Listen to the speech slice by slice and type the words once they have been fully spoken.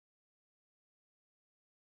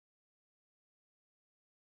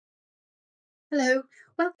Hello,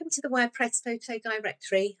 welcome to the WordPress Photo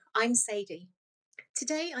Directory. I'm Sadie.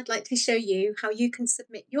 Today I'd like to show you how you can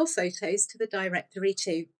submit your photos to the directory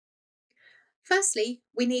too. Firstly,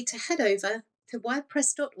 we need to head over to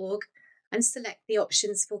wordpress.org and select the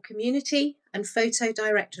options for Community and Photo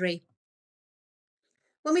Directory.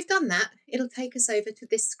 When we've done that, it'll take us over to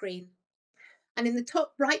this screen. And in the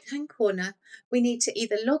top right-hand corner, we need to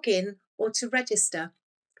either log in or to register.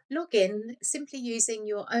 Log in simply using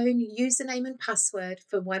your own username and password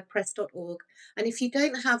for wordpress.org. And if you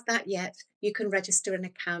don't have that yet, you can register an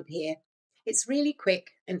account here. It's really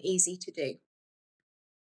quick and easy to do.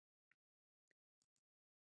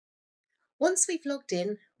 Once we've logged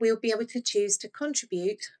in, we'll be able to choose to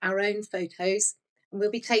contribute our own photos, and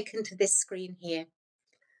we'll be taken to this screen here.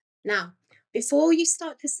 Now, before you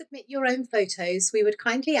start to submit your own photos, we would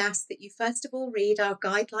kindly ask that you first of all read our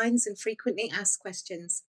guidelines and frequently asked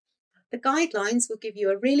questions. The guidelines will give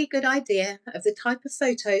you a really good idea of the type of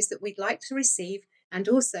photos that we'd like to receive and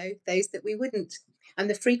also those that we wouldn't. And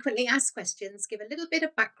the frequently asked questions give a little bit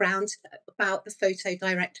of background about the photo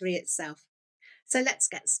directory itself. So let's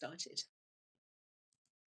get started.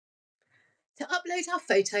 To upload our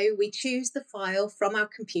photo, we choose the file from our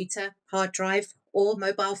computer, hard drive, or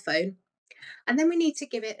mobile phone, and then we need to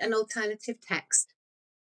give it an alternative text.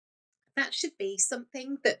 That should be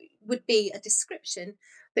something that would be a description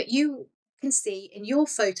that you can see in your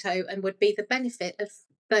photo and would be the benefit of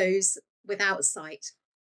those without sight.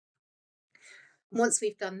 Once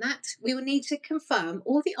we've done that, we will need to confirm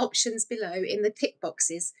all the options below in the tick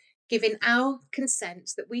boxes, giving our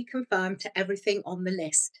consent that we confirm to everything on the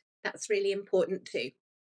list. That's really important too.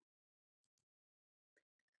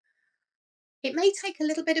 It may take a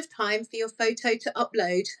little bit of time for your photo to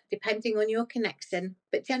upload, depending on your connection,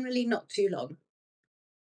 but generally not too long.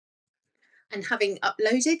 And having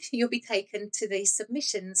uploaded, you'll be taken to the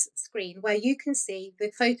submissions screen where you can see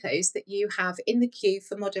the photos that you have in the queue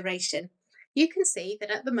for moderation. You can see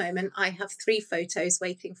that at the moment I have 3 photos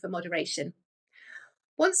waiting for moderation.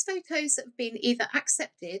 Once photos have been either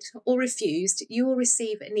accepted or refused, you will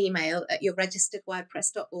receive an email at your registered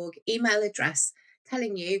wordpress.org email address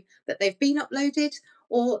telling you that they've been uploaded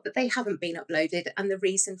or that they haven't been uploaded and the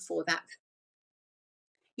reason for that.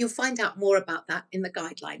 You'll find out more about that in the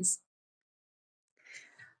guidelines.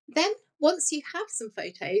 Then, once you have some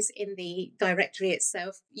photos in the directory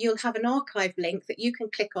itself, you'll have an archive link that you can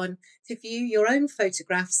click on to view your own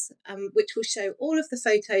photographs, which will show all of the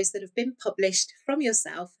photos that have been published from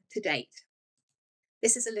yourself to date.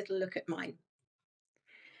 This is a little look at mine.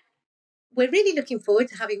 We're really looking forward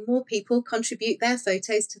to having more people contribute their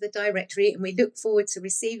photos to the directory, and we look forward to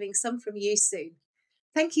receiving some from you soon.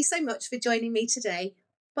 Thank you so much for joining me today.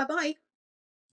 Bye-bye.